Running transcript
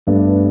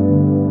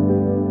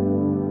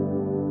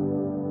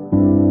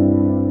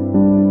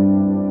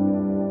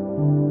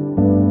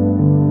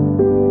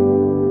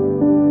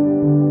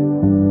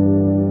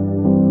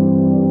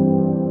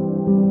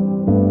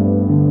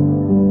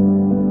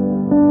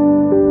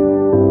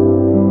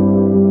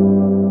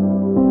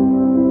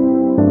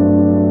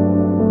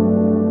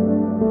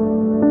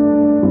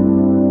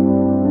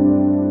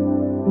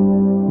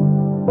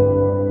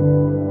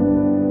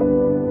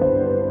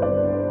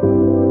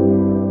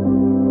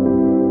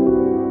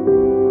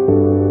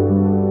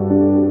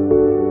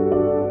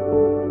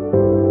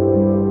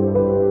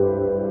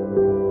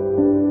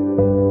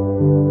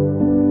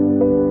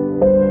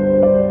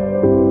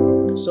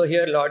So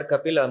here Lord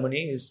Kapila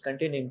Muni is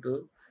continuing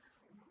to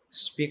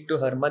speak to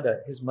her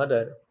mother, his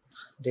mother,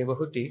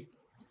 Devahuti,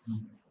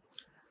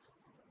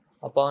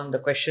 upon the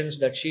questions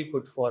that she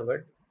put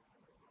forward.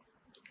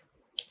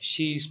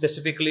 She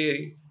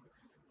specifically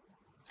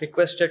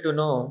requested to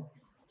know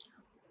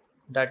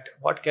that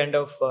what kind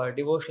of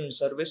devotional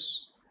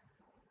service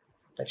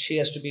that she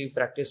has to be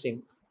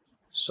practicing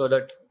so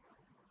that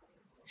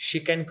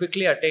she can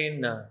quickly attain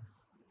the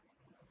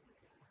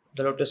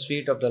lotus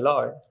feet of the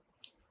Lord.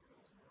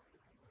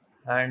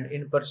 And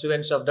in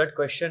pursuance of that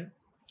question,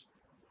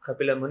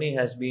 Kapila Muni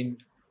has been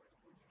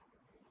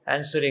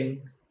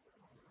answering,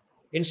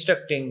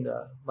 instructing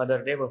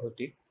Mother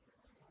Devahuti.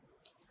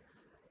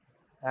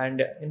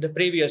 And in the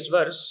previous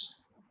verse,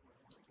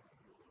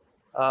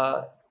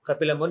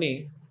 Kapila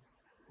Muni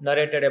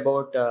narrated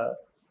about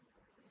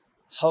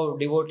how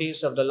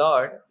devotees of the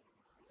Lord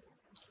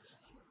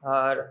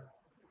are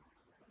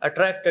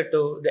attracted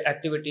to the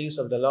activities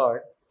of the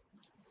Lord.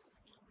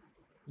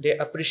 They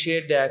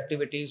appreciate the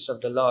activities of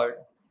the Lord.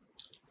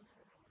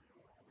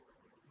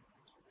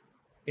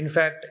 In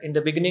fact, in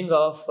the beginning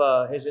of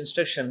his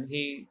instruction,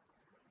 he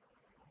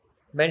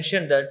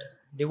mentioned that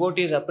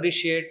devotees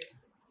appreciate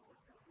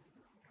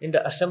in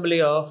the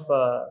assembly of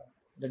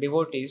the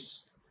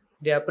devotees,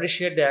 they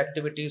appreciate the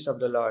activities of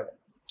the Lord.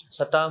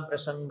 Satam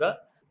prasanga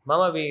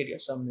mama virya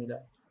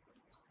samvida.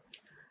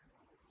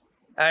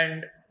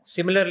 And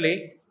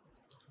similarly,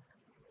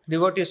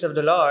 devotees of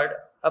the Lord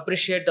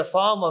appreciate the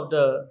form of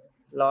the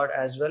Lord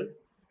as well,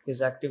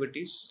 his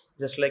activities.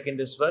 Just like in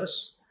this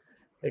verse,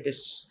 it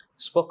is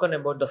spoken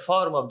about the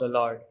form of the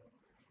Lord.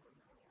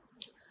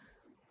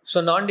 So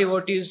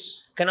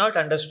non-devotees cannot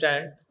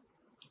understand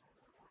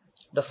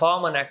the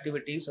form and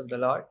activities of the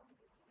Lord.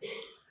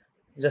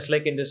 Just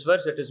like in this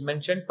verse, it is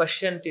mentioned,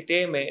 Pashyanti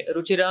te me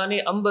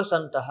ruchirani amba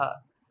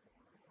santaha.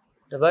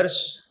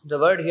 The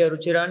word here,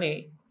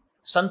 ruchirani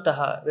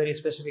santaha, very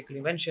specifically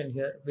mentioned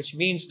here, which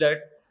means that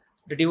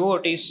the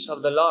devotees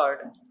of the Lord,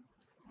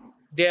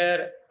 they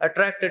are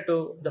attracted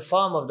to the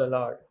form of the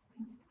Lord.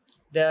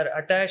 They are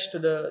attached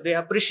to they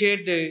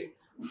appreciate the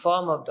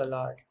form of the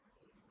Lord.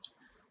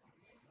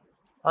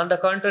 On the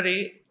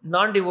contrary,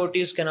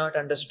 non-devotees cannot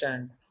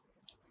understand.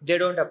 They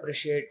don't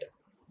appreciate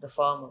the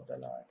form of the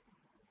Lord.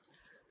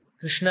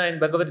 Krishna in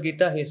Bhagavad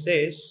Gita, he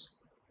says,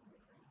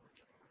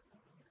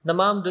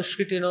 Namam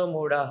dushkritino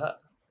mudaha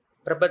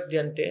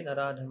prapadyante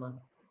naradhama.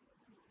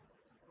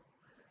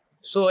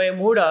 So a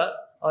muda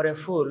or a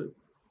fool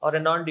or a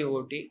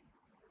non-devotee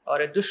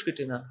or a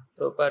dushkritina,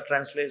 Prabhupada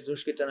translates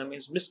dushkritina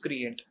means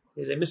miscreant.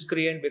 He is a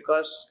miscreant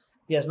because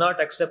he has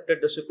not accepted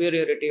the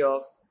superiority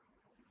of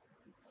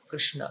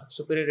Krishna,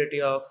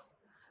 superiority of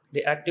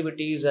the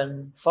activities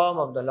and form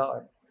of the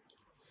Lord.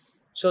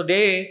 So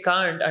they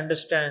can't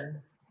understand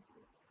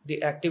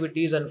the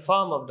activities and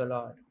form of the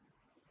Lord.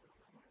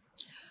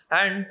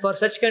 And for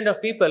such kind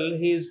of people,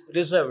 he is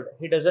reserved.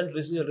 He doesn't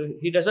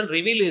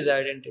reveal his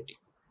identity.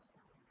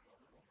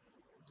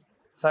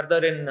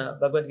 Further in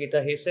Bhagavad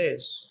Gita, he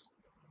says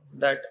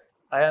that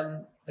I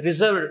am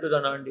reserved to the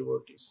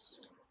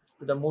non-devotees,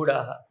 to the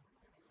mudaha.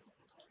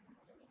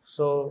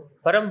 So,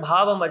 param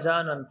bhavam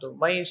ajanantu,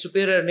 my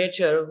superior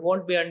nature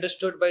won't be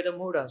understood by the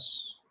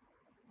mudas.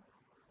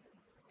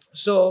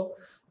 So,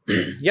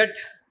 yet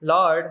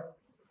Lord,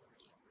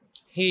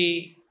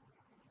 he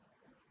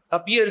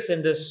appears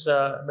in this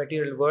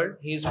material world.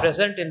 He is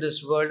present in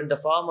this world in the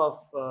form of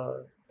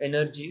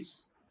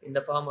energies, in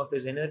the form of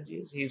his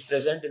energies. He is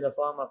present in the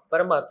form of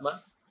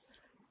Paramatma.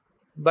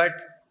 But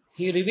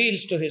he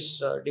reveals to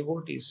his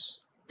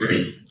devotees,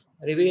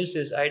 reveals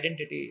his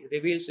identity,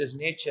 reveals his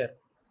nature.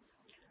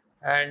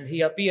 And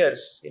he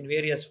appears in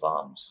various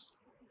forms.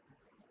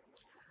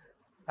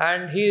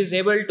 And he is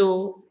able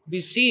to be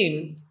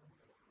seen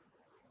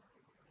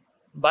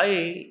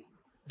by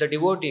the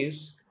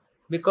devotees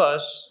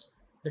because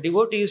the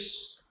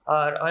devotees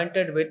are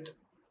anointed with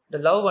the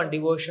love and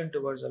devotion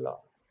towards the Lord.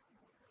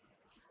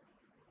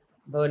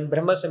 But in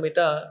Brahma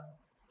Samhita,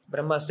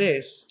 Brahma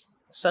says,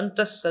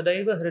 Santas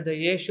sadaiva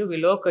hridayeshu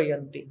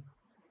vilokayanti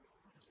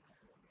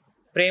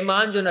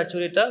premanjuna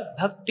churita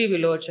bhakti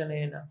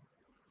vilochanena.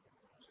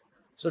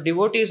 So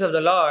devotees of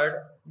the Lord,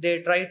 they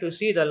try to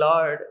see the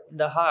Lord in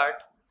the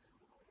heart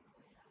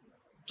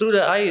through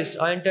the eyes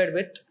anointed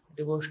with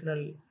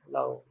devotional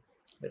love,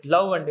 with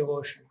love and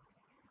devotion.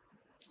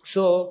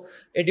 So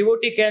a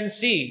devotee can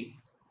see,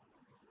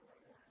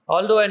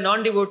 although a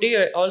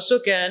non-devotee also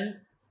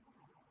can,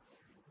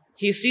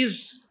 he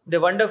sees the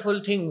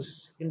wonderful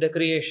things in the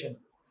creation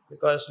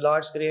because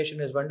Lord's creation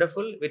is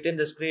wonderful. Within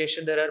this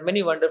creation, there are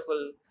many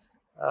wonderful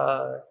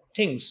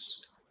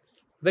things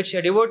which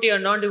a devotee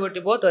and non-devotee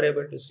both are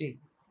able to see.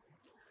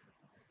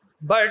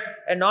 But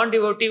a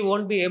non-devotee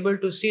won't be able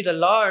to see the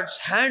Lord's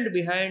hand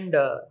behind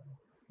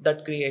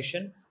that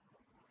creation.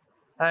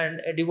 And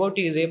a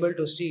devotee is able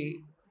to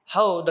see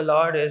how the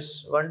Lord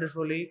is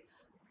wonderfully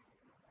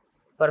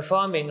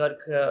performing or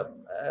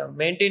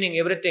maintaining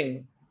everything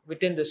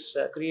within this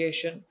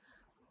creation,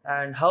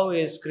 and how he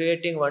is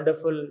creating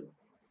wonderful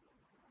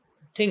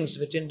things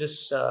within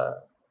this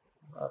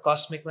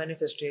cosmic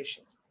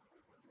manifestation.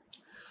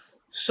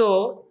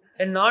 So,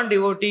 a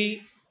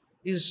non-devotee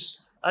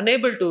is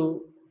unable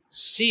to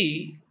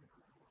see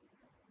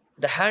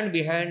the hand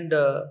behind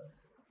the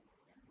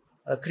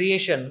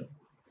creation,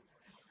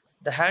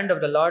 the hand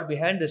of the Lord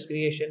behind this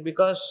creation,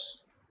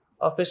 because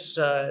of his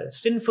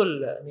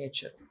sinful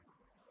nature.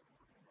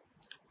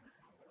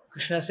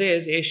 Krishna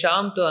says,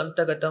 Esham tu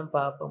antagatam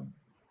papam,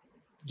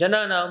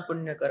 jananam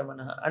punya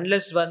karmana.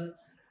 Unless one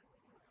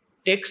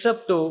takes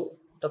up to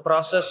the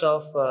process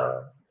of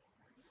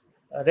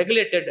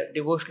regulated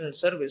devotional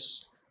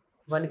service,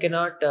 one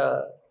cannot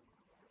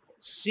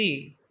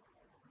see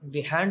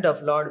the hand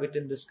of Lord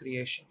within this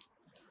creation.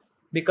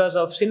 Because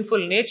of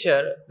sinful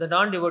nature, the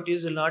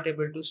non-devotees will not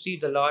able to see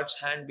the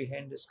Lord's hand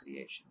behind this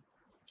creation.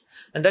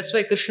 And that's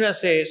why Krishna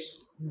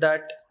says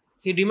that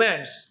he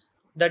demands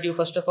that you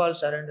first of all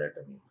surrender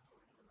to me.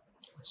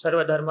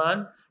 Sarva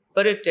dharman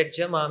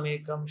parityajya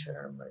mamekam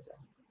sharanam vraja.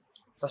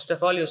 First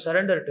of all, you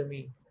surrender to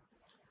me,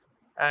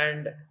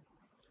 and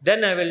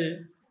then I will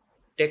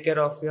take care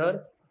of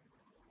your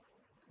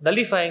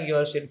nullifying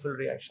your sinful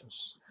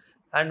reactions.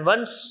 And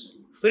once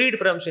freed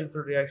from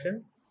sinful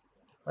reaction,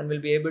 one will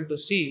be able to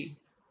see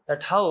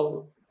that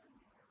how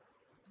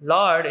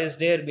Lord is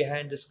there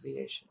behind this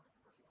creation.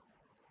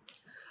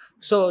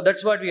 So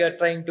that's what we are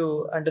trying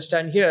to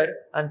understand here,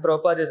 and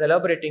Prabhupada is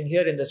elaborating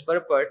here in this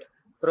purport.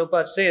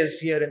 Prabhupada says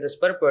here in this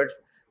purport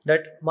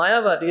that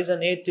Mayavadis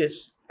and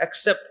atheists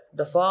accept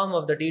the form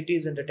of the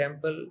deities in the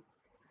temple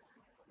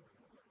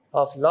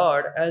of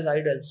Lord as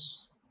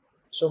idols.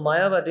 So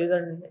Mayavadis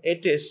and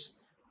atheists,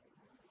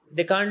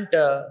 they can't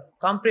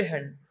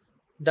comprehend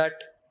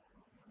that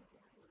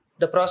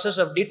the process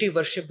of deity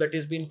worship that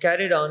is being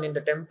carried on in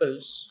the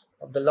temples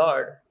of the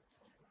Lord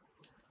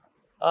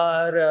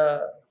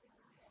are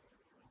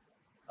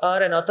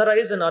an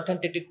authorized and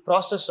authentic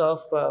process of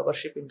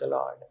worshipping the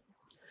Lord.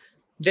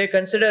 They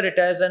consider it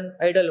as an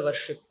idol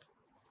worship.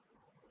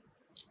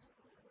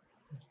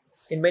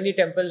 In many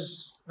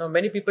temples, now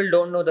many people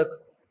don't know the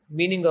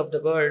meaning of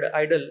the word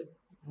idol.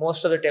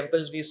 Most of the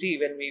temples we see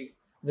when we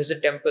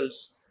visit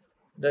temples,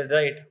 the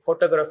right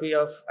photography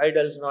of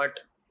idols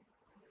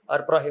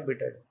are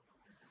prohibited.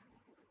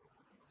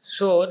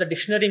 So the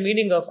dictionary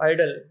meaning of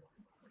idol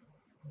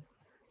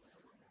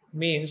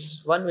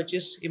means one which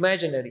is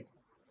imaginary.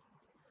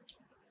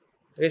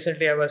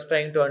 Recently I was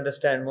trying to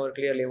understand more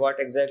clearly what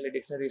exactly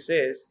dictionary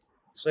says.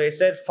 So it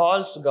said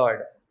false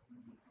god.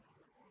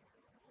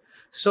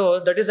 So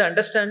that is the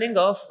understanding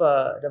of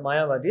the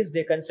Mayavadis.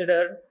 They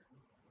consider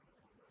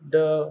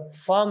the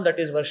form that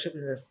is worshipped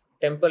in the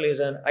temple is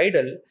an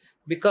idol,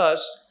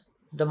 because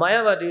the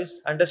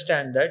Mayavadis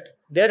understand that,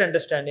 their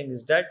understanding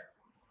is that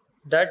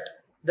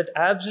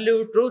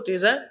absolute truth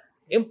is an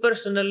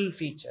impersonal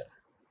feature.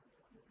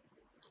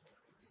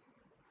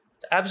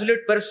 The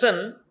absolute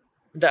person,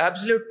 the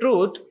absolute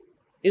truth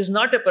is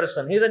not a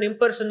person. He is an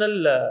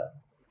impersonal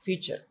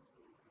feature.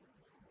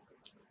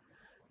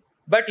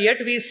 But yet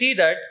we see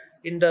that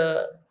in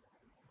the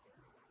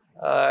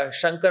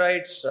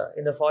Shankarites,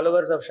 in the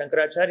followers of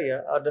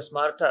Shankaracharya or the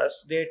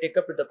Smarthas, they take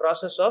up to the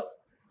process of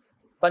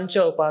Pancha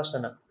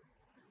Upasana.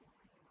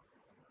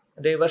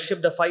 They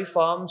worship the 5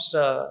 forms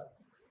in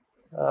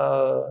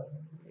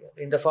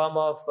the form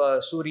of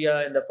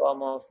Surya, in the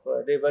form of,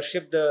 they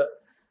worship the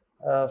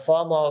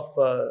form of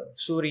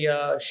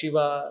Surya,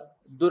 Shiva,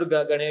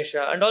 Durga,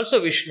 Ganesha, and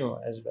also Vishnu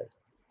as well.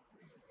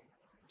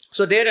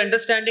 So their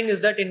understanding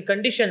is that in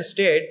conditioned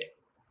state,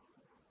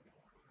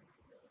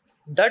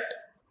 that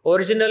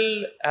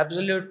original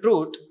absolute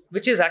truth,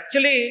 which is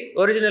actually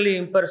originally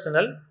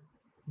impersonal,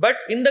 but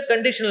in the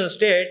conditional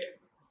state,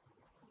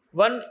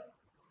 one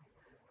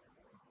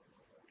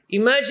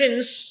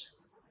imagines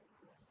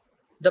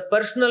the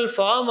personal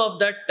form of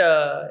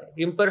that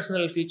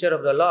impersonal feature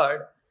of the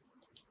Lord,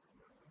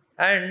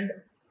 and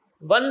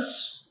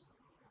once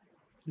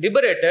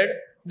liberated,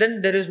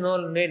 then there is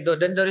no need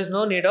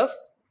of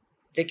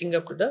taking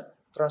up to the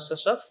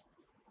process of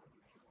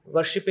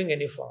worshipping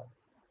any form.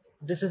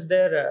 This is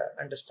their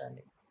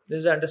understanding. This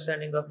is the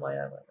understanding of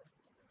Mayavada.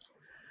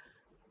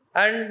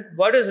 And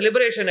what is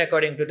liberation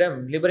according to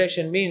them?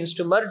 Liberation means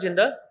to merge in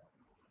the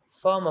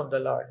form of the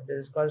Lord. This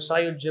is called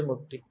Sayujya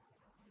Mukti.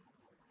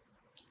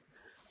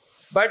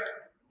 But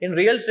in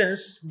real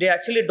sense, they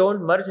actually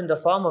don't merge in the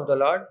form of the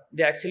Lord.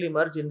 They actually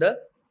merge in the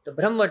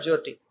Brahma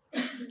Jyoti.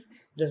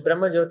 This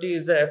Brahma Jyoti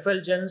is the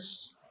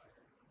effulgence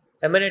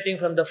emanating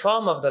from the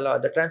form of the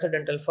Lord, the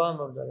transcendental form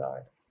of the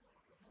Lord.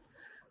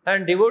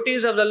 And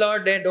devotees of the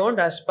Lord, they don't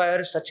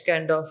aspire such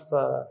kind of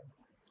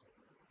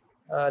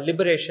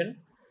liberation.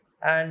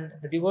 And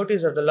the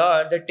devotees of the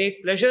Lord, they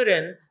take pleasure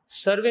in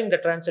serving the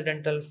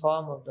transcendental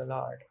form of the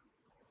Lord.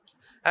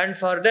 And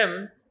for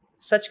them,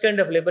 such kind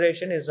of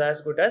liberation is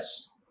as good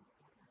as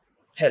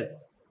hell.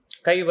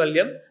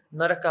 Kaivalyam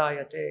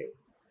narakayate.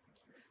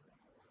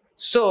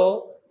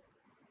 So,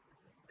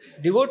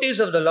 devotees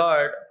of the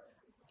Lord,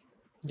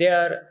 they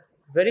are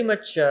very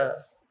much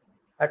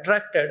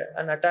attracted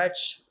and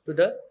attached to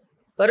the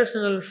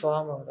personal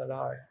form of the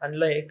Lord,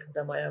 unlike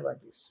the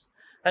Mayavadis.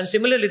 And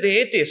similarly, the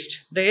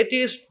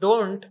atheists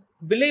don't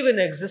believe in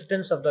the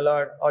existence of the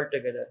Lord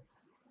altogether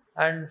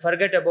and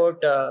forget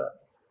about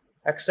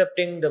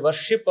accepting the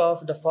worship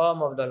of the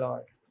form of the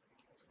Lord.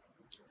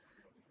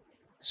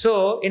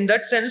 So, in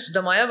that sense,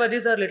 the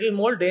Mayavadis are a little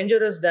more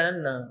dangerous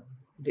than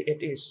the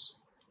atheists.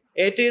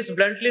 Atheists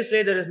bluntly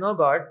say there is no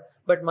God,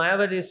 but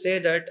Mayavadis say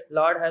that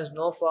Lord has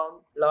no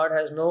form, Lord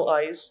has no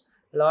eyes,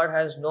 Lord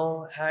has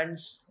no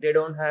hands, they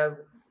don't have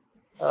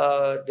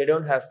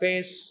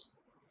face.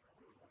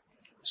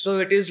 So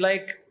it is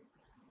like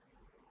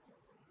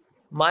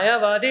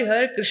Mayavadi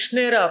Hare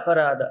Krishnera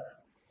Aparada,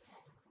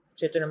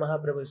 Chaitanya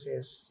Mahaprabhu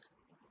says.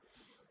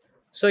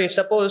 So if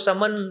suppose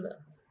someone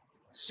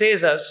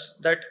says us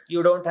that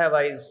you don't have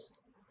eyes,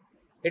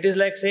 it is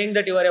like saying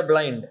that you are a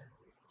blind.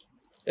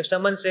 If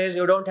someone says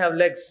you don't have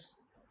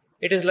legs,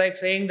 it is like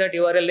saying that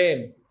you are a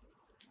lame.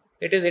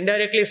 It is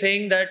indirectly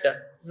saying that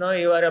no,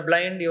 you are a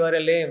blind, you are a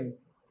lame,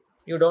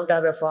 you don't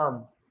have a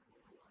form.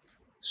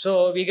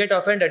 So we get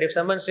offended. If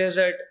someone says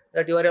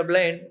that you are a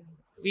blind,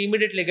 we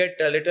immediately get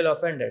a little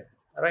offended,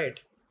 right?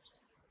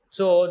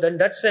 So in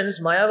that sense,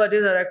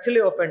 Mayavadis are actually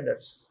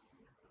offenders.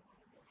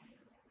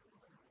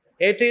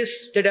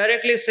 Atheists, they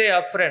directly say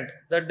upfront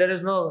that there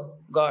is no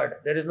God,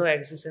 there is no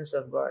existence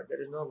of God, there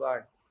is no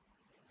God.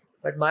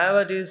 But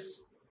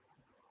Mayavadis,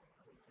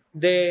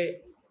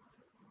 they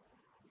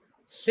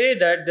say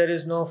that there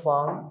is no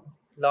form,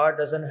 Lord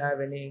doesn't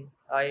have any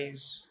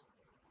eyes,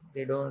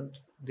 they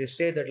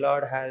say that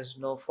Lord has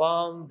no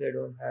form, they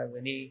don't have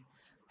any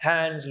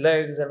hands,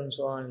 legs, and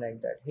so on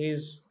like that. He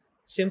is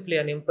simply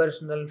an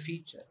impersonal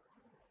feature.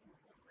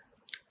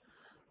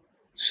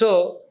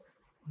 So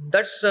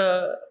that's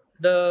the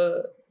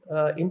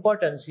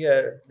importance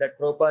here that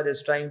Prabhupada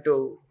is trying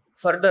to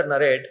further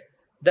narrate.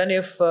 Then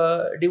if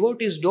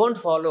devotees don't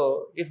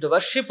follow, if the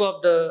worship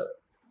of the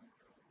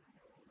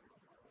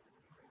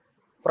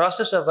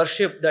process of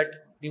worship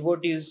that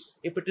devotees,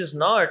 if it is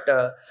not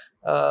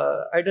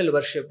idol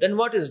worship, then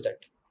what is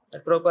that?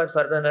 That Prabhupada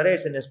further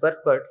narrates in his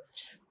purport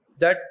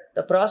that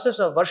the process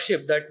of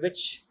worship that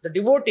which the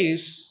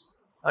devotees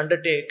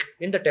undertake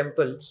in the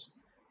temples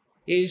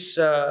is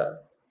the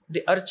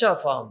archa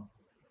form.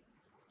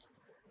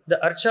 The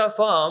archa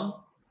form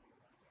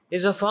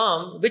is a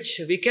form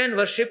which we can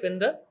worship in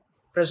the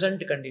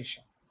present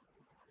condition.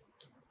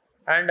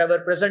 And our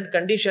present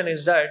condition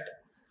is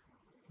that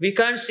we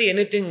can't see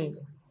anything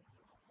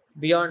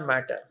beyond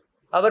matter.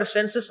 Our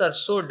senses are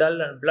so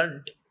dull and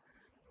blunt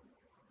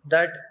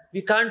that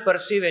we can't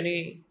perceive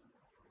any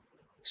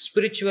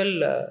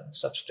spiritual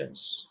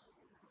substance.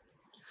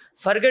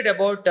 Forget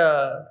about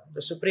the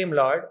Supreme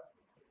Lord.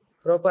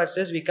 Prabhupada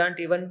says we can't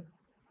even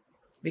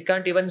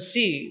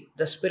see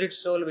the spirit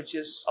soul which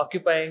is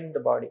occupying the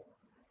body.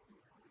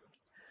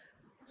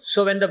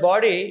 So when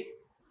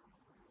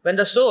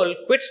the soul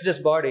quits this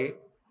body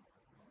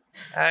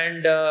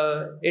and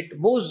it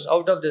moves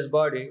out of this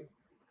body,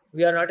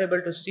 we are not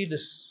able to see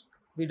this.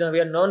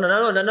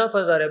 None of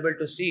us are able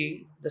to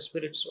see the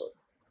spirit soul.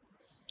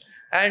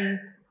 And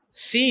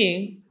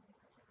seeing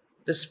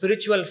the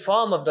spiritual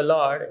form of the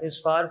Lord is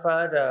far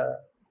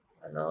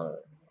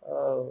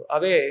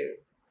away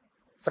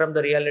from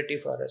the reality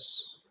for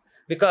us.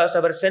 Because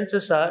our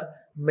senses are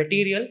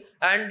material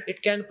and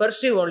it can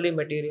perceive only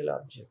material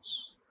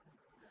objects.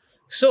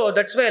 So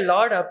that's why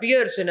Lord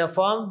appears in a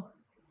form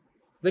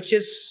which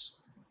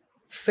is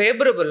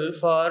favorable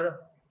for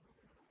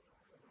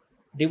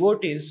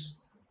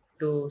devotees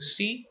to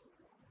see,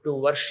 to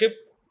worship,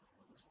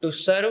 to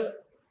serve,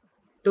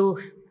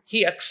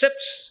 he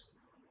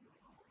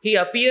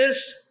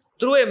appears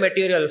through a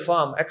material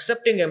form,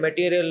 accepting a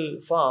material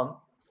form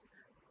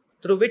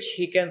through which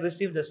he can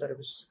receive the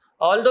service,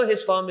 although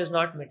his form is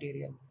not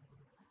material.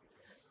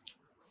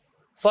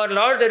 For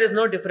Lord, there is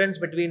no difference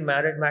between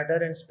matter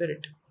and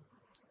spirit.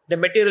 The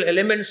material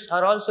elements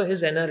are also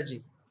his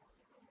energy.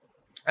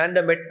 And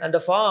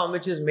the form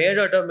which is made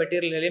out of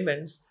material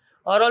elements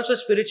are also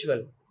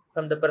spiritual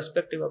from the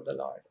perspective of the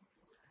Lord.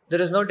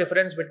 There is no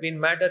difference between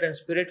matter and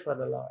spirit for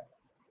the Lord.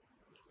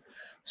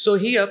 So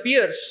he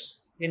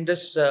appears in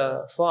this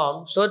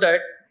form so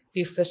that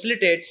he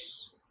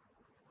facilitates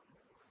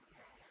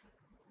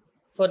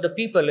for the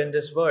people in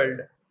this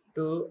world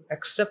to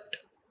accept,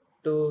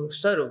 to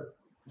serve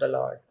the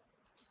Lord.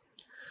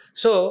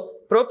 So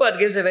Prabhupada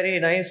gives a very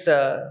nice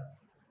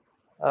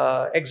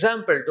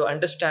example to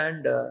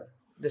understand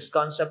this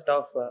concept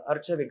of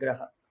Archa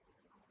Vigraha.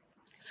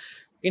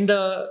 In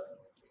the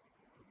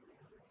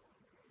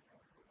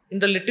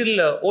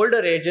little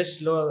older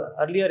ages,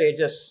 earlier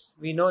ages,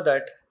 we know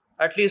that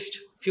at least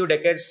few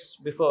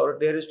decades before,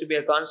 there used to be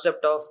a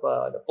concept of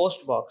the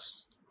post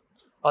box.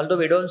 Although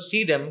we don't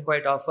see them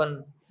quite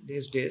often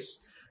these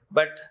days,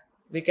 but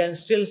we can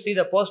still see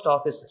the post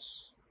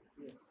offices.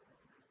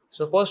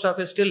 So post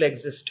office still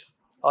exists.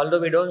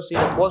 Although we don't see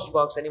the post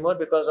box anymore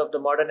because of the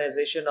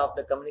modernization of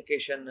the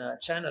communication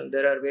channel,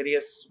 there are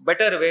various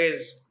better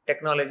ways,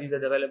 technologies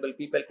are available.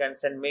 People can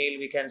send mail,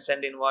 we can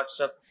send in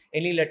WhatsApp,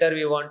 any letter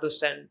we want to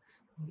send.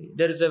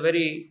 There is a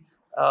very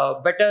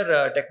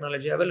better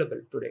technology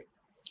available today.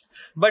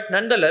 But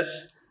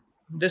nonetheless,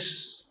 the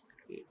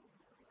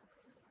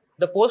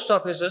post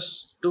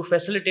offices to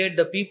facilitate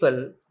the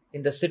people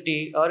in the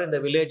city or in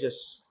the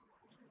villages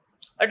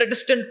at a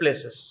distant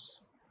places.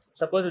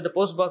 Suppose if the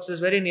post box is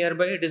very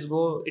nearby, it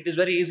is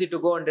very easy to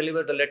go and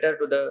deliver the letter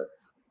to the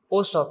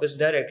post office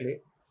directly.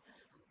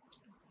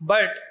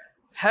 But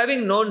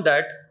having known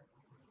that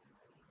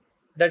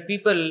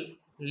people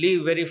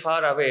live very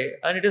far away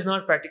and it is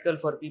not practical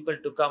for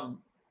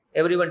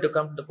everyone to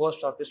come to the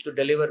post office to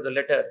deliver the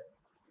letter,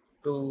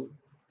 to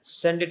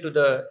send it to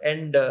the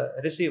end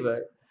receiver.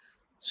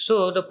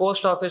 So the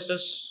post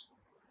offices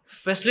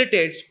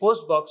facilitates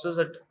post boxes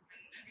at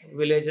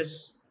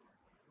villages,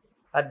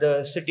 at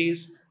the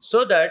cities,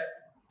 so that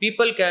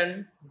people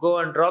can go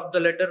and drop the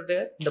letter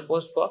there in the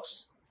post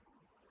box.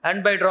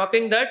 And by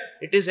dropping that,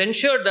 it is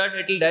ensured that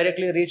it will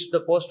directly reach the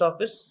post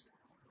office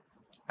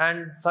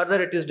and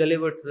further it is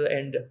delivered to the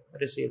end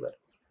receiver.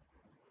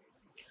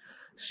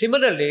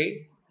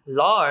 Similarly,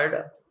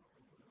 Lord,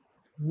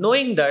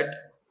 knowing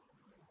that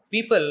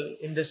people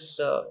in this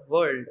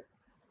world,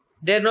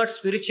 they are not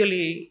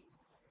spiritually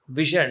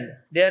visioned,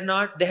 they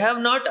have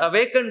not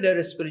awakened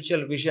their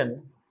spiritual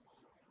vision.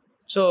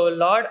 So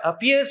Lord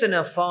appears in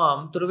a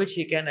form through which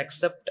he can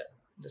accept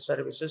the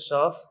services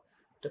of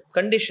the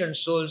conditioned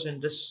souls in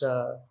this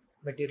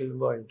material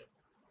world.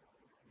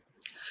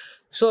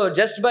 So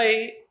just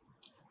by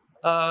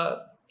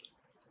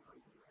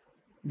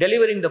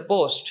delivering the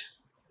post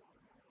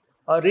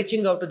or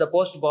reaching out to the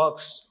post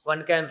box,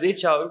 one can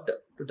reach out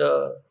to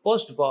the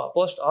post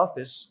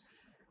office.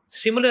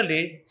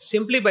 Similarly,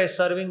 simply by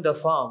serving the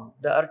form,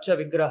 the Archa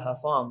Vigraha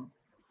form,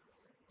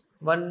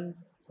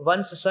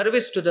 one's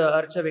service to the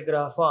Archa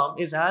Vigraha form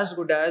is as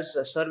good as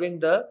serving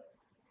the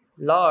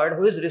Lord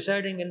who is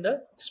residing in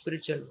the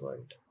spiritual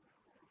world.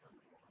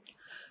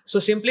 So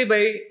simply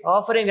by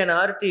offering an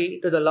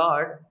arti to the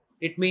Lord,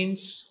 it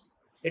means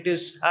it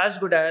is as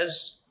good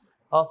as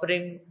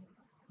offering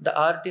the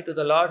arti to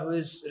the Lord who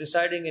is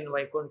residing in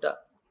Vaikuntha,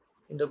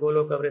 in the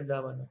Goloka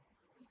Vrindavana.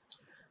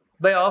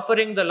 By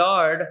offering the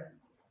Lord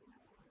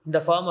in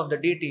the form of the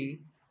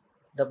deity,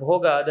 the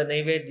bhoga, the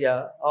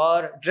naivedya,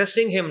 or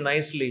dressing him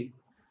nicely,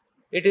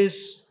 it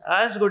is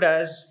as good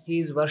as he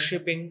is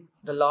worshipping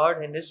the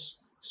Lord in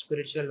his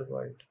spiritual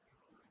world.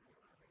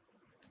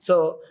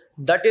 So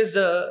that is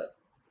the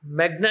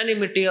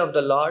magnanimity of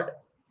the Lord,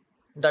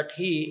 that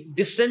he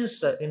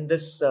descends in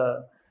this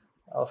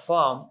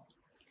form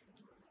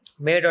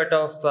made out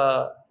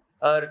of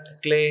earth,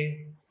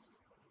 clay,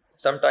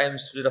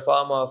 sometimes in the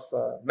form of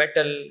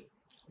metal,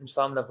 in the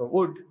form of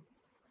wood.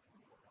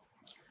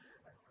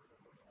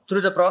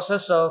 Through the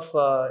process of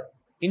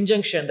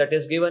injunction that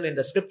is given in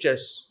the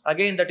scriptures,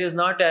 again that is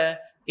not a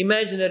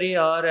imaginary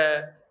or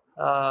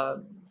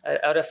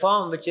a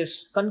form which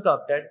is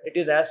concocted. It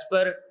is as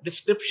per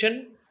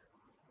description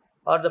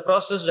or the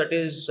process that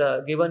is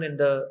given in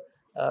the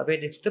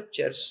Vedic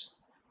scriptures.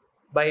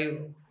 By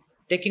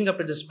taking up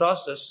to this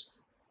process,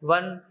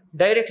 one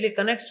directly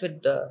connects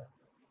with the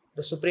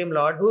Supreme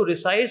Lord who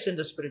resides in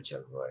the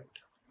spiritual world.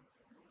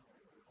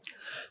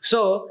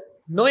 So,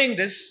 knowing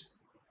this,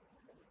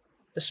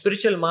 the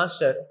spiritual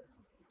master,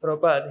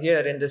 Prabhupada, here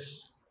in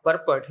this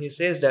purport, he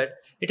says that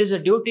it is a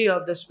duty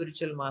of the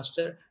spiritual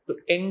master to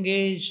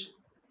engage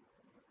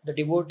the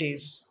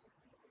devotees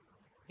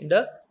in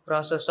the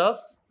process of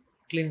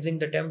cleansing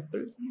the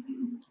temple,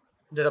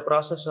 the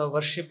process of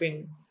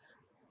worshipping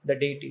the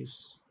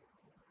deities.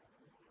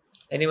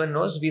 Anyone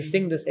knows? We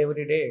sing this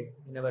every day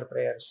in our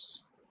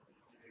prayers.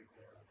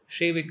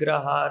 Shri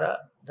Vigrahara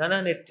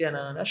Dhana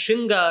Nityanana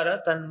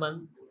Shringara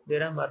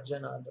Tanmandira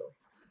Marjanado.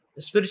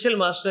 The spiritual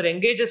master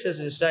engages his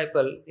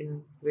disciple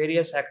in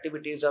various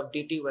activities of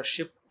deity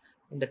worship,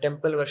 in the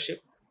temple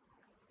worship.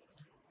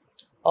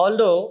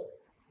 Although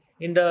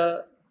in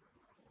the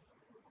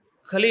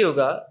Kali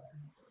Yuga,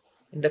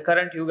 in the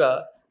current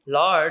Yuga,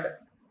 Lord,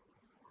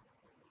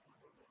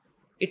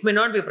 it may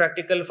not be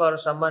practical for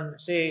someone,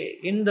 say,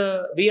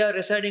 we are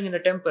residing in the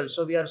temple,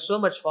 so we are so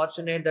much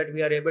fortunate that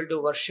we are able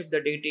to worship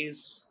the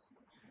deities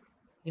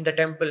in the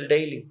temple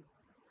daily.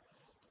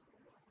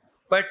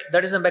 But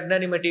that is the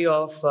magnanimity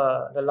of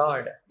the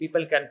Lord.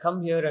 People can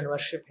come here and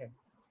worship him.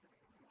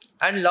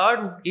 And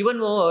Lord, even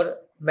more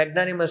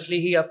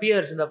magnanimously, he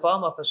appears in the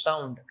form of a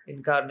sound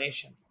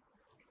incarnation.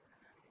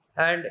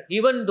 And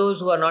even those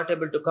who are not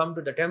able to come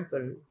to the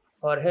temple,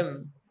 for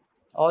him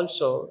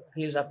also,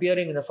 he is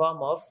appearing in the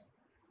form of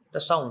the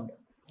sound,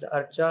 the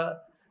archa,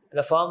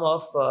 the form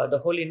of the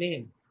holy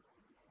name.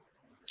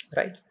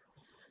 Right?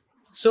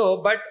 So,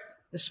 but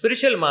the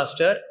spiritual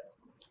master,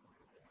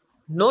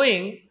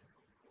 knowing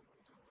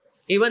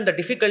even the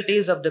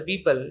difficulties of the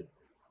people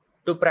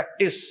to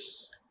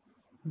practice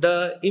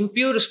the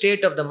impure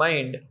state of the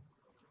mind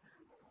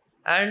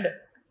and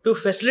to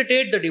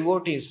facilitate the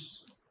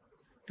devotees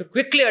To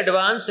quickly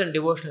advance in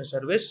devotional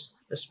service,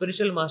 the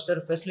spiritual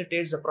master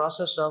facilitates the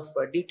process of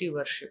deity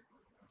worship.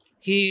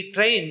 He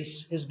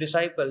trains his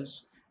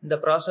disciples in the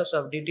process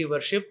of deity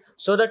worship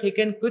so that he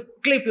can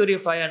quickly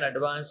purify and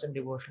advance in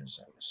devotional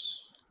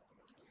service.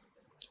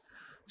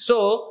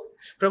 So,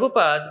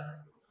 Prabhupada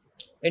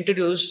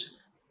introduced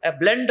a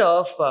blend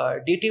of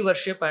deity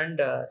worship and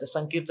the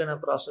Sankirtana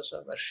process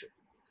of worship.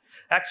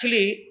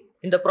 Actually,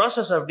 in the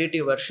process of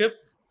deity worship,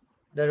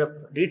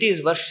 the deity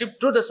is worshipped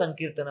through the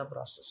Sankirtana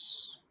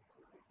process.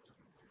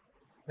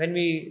 When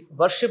we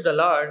worship the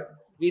Lord,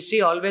 we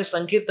see always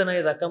Sankirtana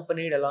is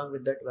accompanied along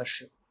with that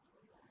worship.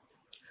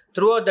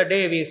 Throughout the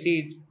day, we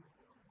see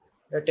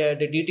that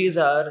the deities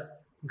are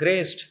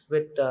graced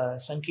with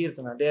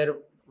Sankirtana. They are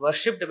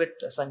worshipped with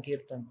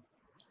Sankirtana.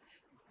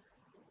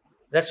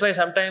 That's why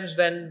sometimes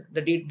when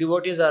the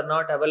devotees are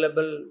not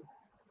available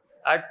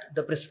at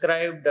the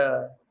prescribed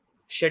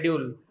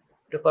schedule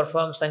to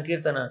perform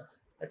Sankirtana,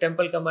 the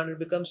temple commander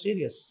becomes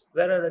serious.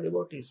 Where are the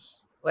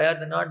devotees? Why are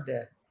they not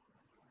there?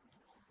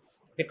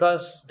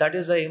 Because that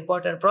is the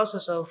important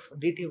process of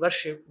deity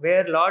worship,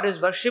 where Lord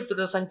is worshipped through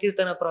the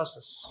Sankirtana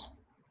process.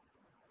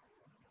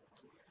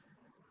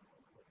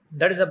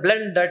 That is a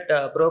blend that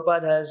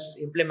Prabhupada has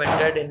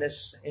implemented in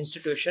his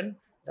institution,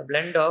 the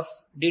blend of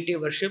deity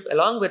worship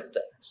along with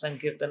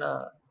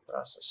Sankirtana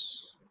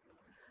process.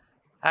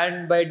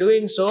 And by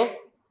doing so,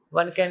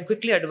 one can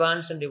quickly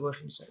advance in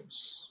devotion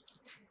service.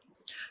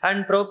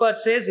 And Prabhupada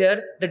says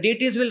here, the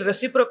deities will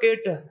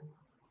reciprocate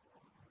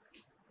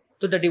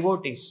to the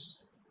devotees.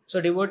 So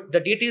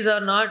the deities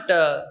are not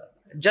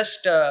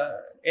just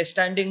a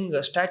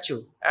standing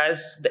statue,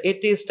 as the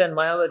atheists and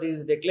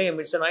Mayavadis, they claim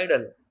it's an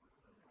idol.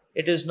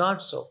 It is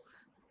not so.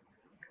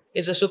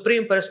 It's the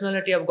Supreme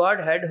Personality of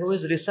Godhead who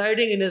is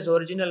residing in his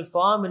original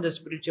form in the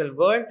spiritual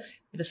world.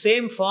 The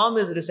same form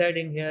is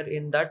residing here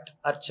in that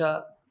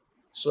Archa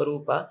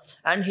Swarupa,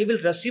 and he will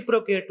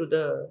reciprocate to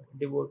the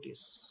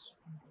devotees.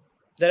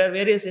 There are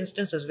various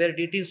instances where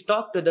deities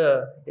talk to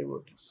the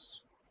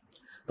devotees.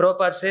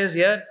 Prabhupada says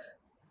here,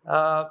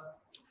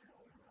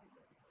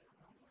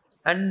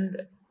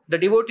 and the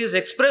devotees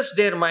express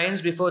their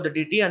minds before the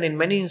deity, and in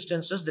many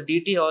instances the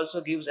deity also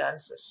gives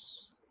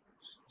answers.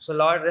 So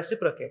Lord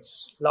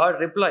reciprocates, Lord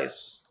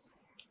replies.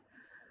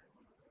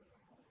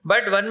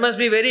 But one must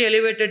be very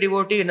elevated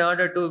devotee in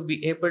order to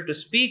be able to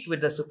speak with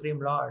the Supreme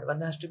Lord.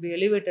 One has to be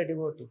elevated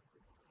devotee.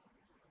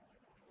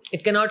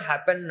 It cannot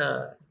happen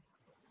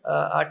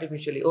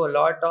artificially. Oh,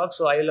 Lord talks,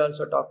 so I will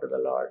also talk to the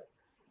Lord.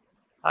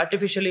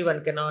 Artificially,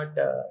 one cannot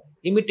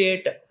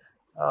imitate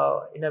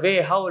in a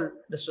way how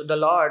the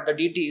Lord, the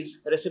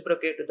deities,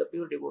 reciprocate to the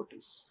pure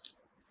devotees.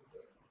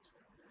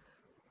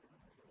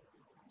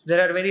 There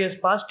are various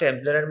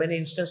pastimes, there are many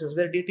instances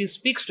where deity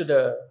speaks to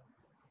the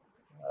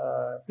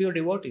pure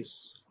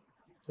devotees.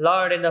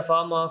 Lord, in the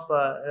form of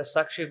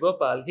Sakshi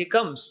Gopal, he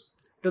comes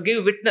to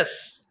give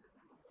witness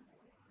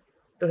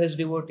to his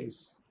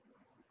devotees.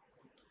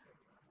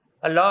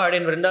 A Lord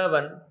in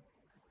Vrindavan,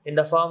 in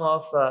the form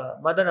of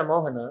Madana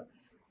Mohana,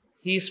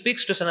 he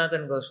speaks to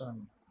Sanatana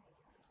Goswami.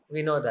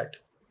 We know that.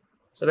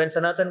 So when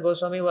Sanatana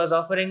Goswami was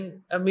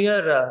offering a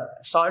mere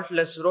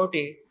saltless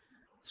roti,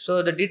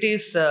 so the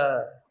deities,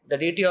 the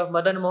deity of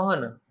Madan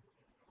Mohan,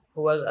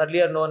 who was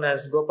earlier known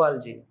as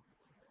Gopalji,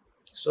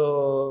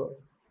 so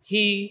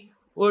he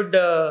would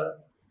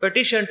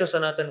petition to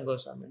Sanatana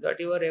Goswami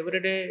that you are every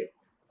day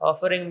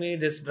offering me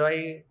this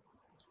dry,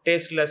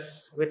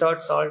 tasteless,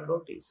 without salt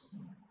rotis.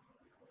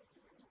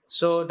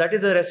 So that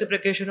is a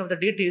reciprocation of the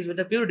deities with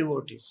the pure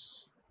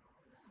devotees.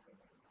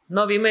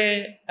 Now we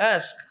may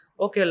ask,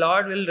 okay,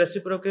 Lord will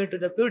reciprocate to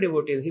the pure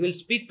devotees. He will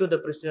speak to the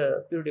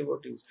pure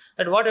devotees.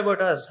 And what about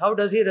us? How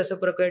does he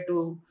reciprocate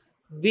to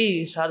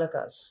we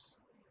sadhakas?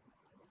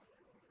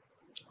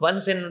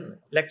 Once in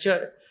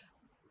lecture,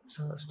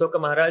 Stoka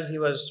Maharaj, he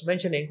was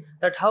mentioning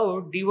that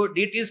how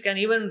deities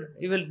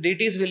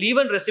will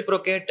even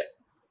reciprocate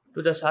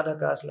to the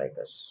sadhakas like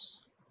us.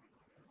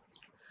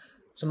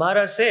 So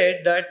Maharaj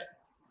said that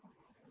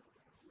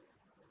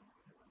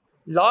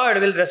Lord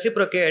will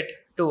reciprocate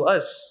to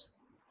us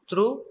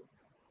through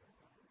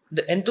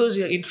the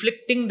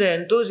inflicting the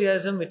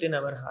enthusiasm within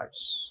our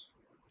hearts.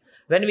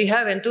 When we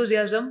have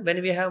enthusiasm,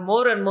 when we have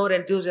more and more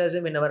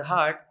enthusiasm in our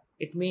heart,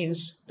 it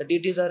means the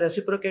deities are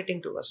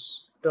reciprocating to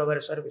us, to our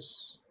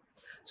service.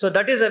 So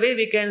that is the way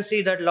we can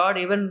see that Lord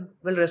even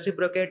will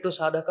reciprocate to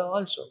sadhaka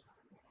also.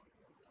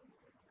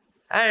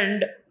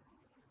 And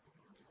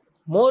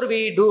more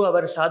we do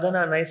our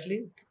sadhana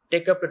nicely,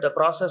 take up to the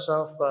process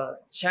of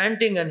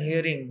chanting and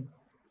hearing,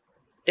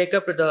 take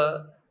up to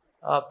the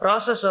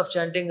process of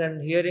chanting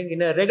and hearing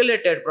in a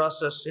regulated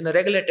process, in a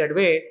regulated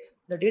way,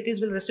 the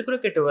deities will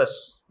reciprocate to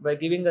us by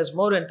giving us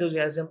more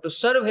enthusiasm to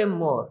serve Him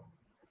more.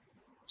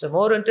 So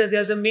more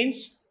enthusiasm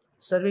means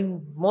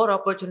serving more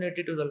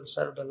opportunity to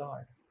serve the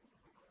Lord.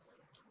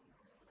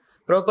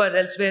 Prabhupada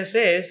elsewhere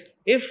says,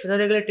 if the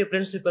regulative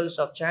principles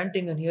of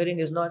chanting and hearing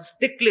is not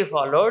strictly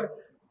followed,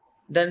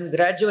 then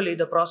gradually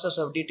the process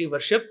of deity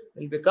worship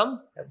will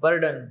become a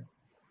burden.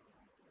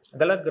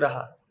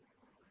 Galagraha.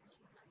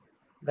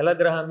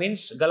 Galagraha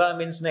means, gala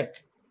means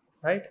neck.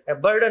 right? A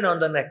burden on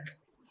the neck.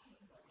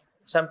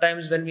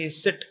 Sometimes when we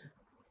sit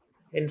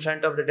in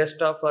front of the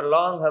desktop for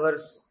long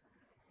hours,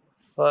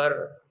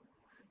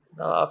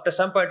 after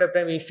some point of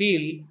time we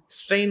feel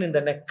strain in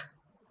the neck.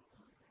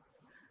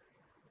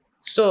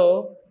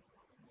 So,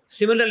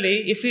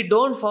 similarly, if we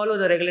don't follow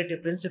the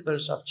regulative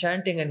principles of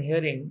chanting and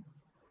hearing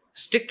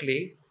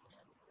strictly,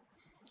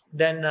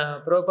 then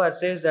Prabhupada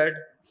says that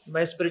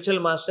my spiritual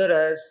master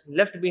has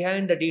left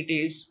behind the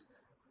deities,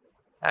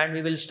 and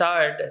we will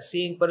start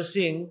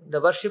pursuing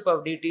the worship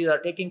of deities or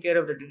taking care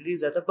of the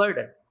deities as a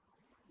burden.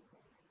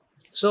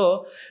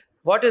 So,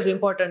 what is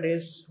important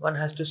is one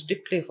has to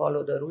strictly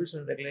follow the rules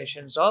and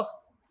regulations of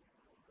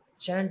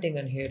chanting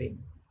and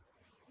hearing.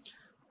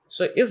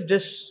 So, if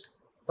this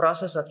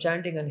process of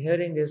chanting and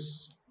hearing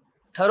is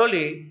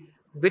thoroughly,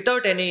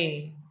 without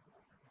any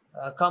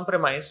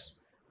compromise,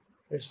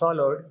 is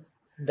followed,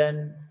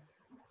 then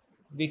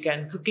we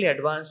can quickly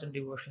advance in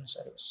devotion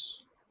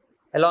service,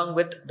 along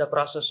with the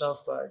process of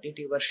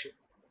deity worship.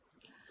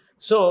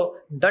 So,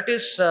 that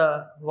is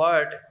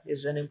what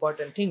is an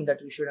important thing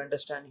that we should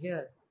understand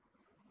here.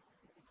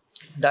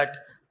 That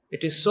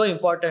it is so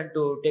important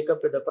to take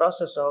up with the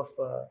process of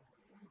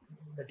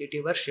the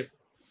deity worship.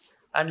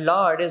 And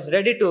Lord is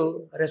ready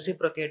to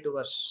reciprocate to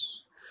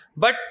us.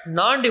 But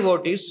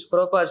non-devotees,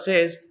 Prabhupada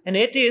says, an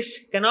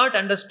atheist cannot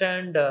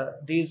understand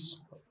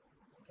these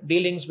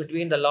dealings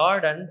between the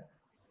Lord and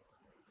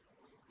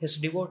his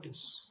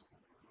devotees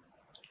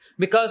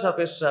because of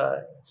his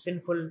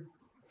sinful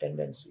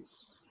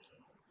tendencies.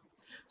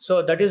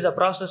 So that is a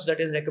process that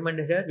is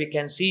recommended here. We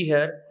can see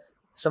here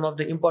some of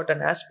the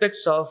important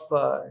aspects of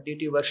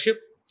deity worship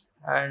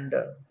and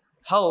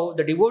how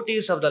the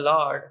devotees of the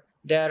Lord,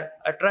 they are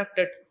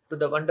attracted to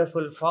the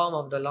wonderful form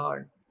of the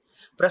Lord.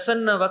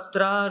 Prasanna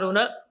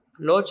Vaktraruna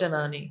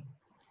Lochanani.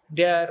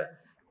 They are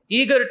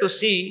eager to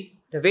see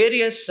the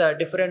various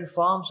different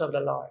forms of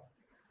the Lord.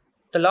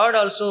 The Lord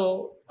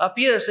also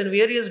appears in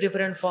various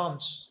different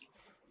forms.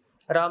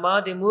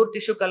 Ramadi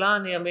Murtishu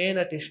Kalani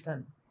Amena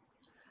Tishtan.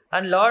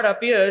 And Lord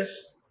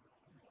appears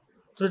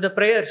through the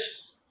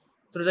prayers,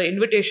 through the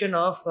invitation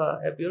of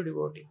a pure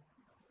devotee.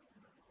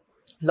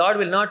 Lord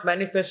will not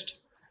manifest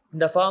in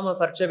the form of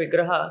Archa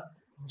Vigraha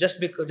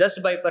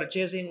just by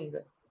purchasing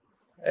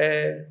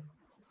a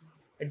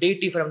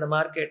deity from the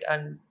market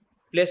and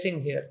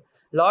placing here.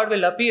 Lord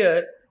will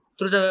appear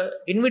through the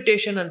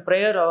invitation and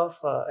prayer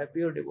of a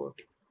pure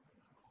devotee.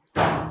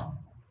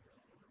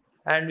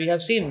 And we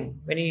have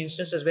seen many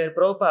instances where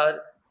Prabhupada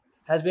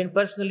has been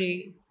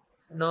personally,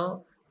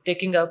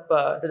 taking up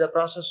to the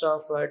process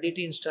of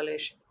deity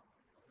installation.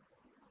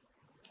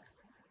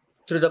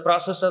 Through the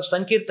process of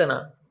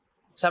Sankirtana.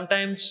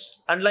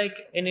 Sometimes,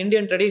 unlike in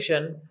Indian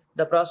tradition,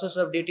 the process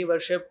of deity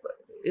worship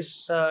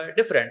is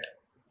different.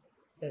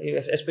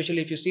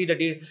 Especially if you see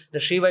the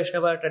Sri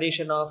Vaishnava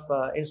tradition of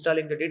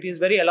installing the deities,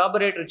 very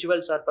elaborate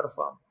rituals are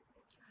performed.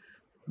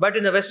 But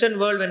in the Western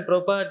world, when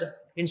Prabhupada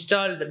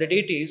installed the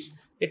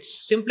deities, it's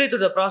simply through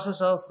the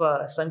process of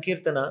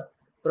Sankirtana,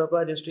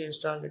 Prabhupada used to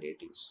install the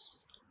deities.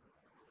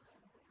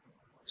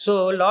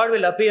 So, Lord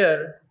will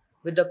appear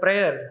with the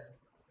prayer,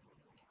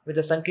 with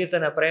the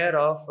Sankirtana prayer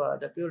of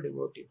the pure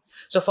devotee.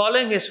 So,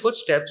 following his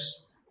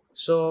footsteps,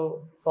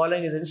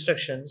 following his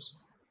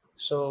instructions,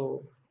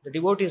 so the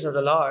devotees of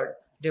the Lord,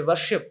 they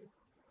worship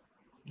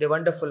the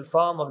wonderful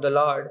form of the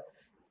Lord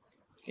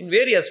in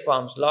various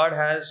forms. Lord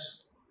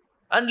has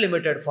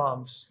unlimited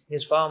forms.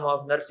 His form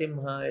of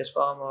Narsimha, his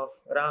form of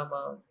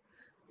Rama,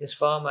 his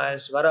form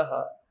as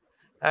Varaha.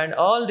 And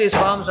all these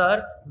forms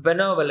are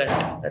benevolent.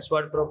 That's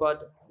what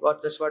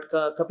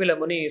Kapila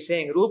Muni is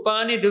saying.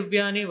 Rupani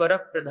Divyani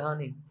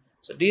Varapradhani.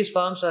 So these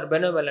forms are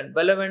benevolent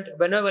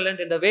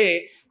in the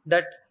way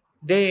that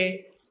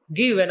they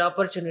give an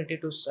opportunity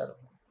to serve.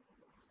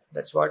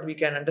 That's what we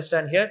can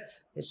understand here.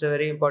 It's a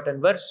very important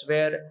verse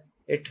where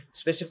it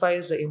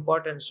specifies the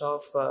importance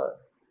of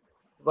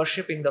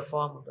worshipping the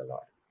form of the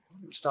Lord.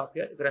 We'll stop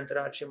here.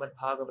 Grantaraj Srimad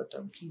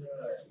Bhagavatam ki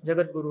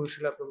Jagat Guru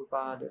Sri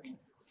Prabhupada ki.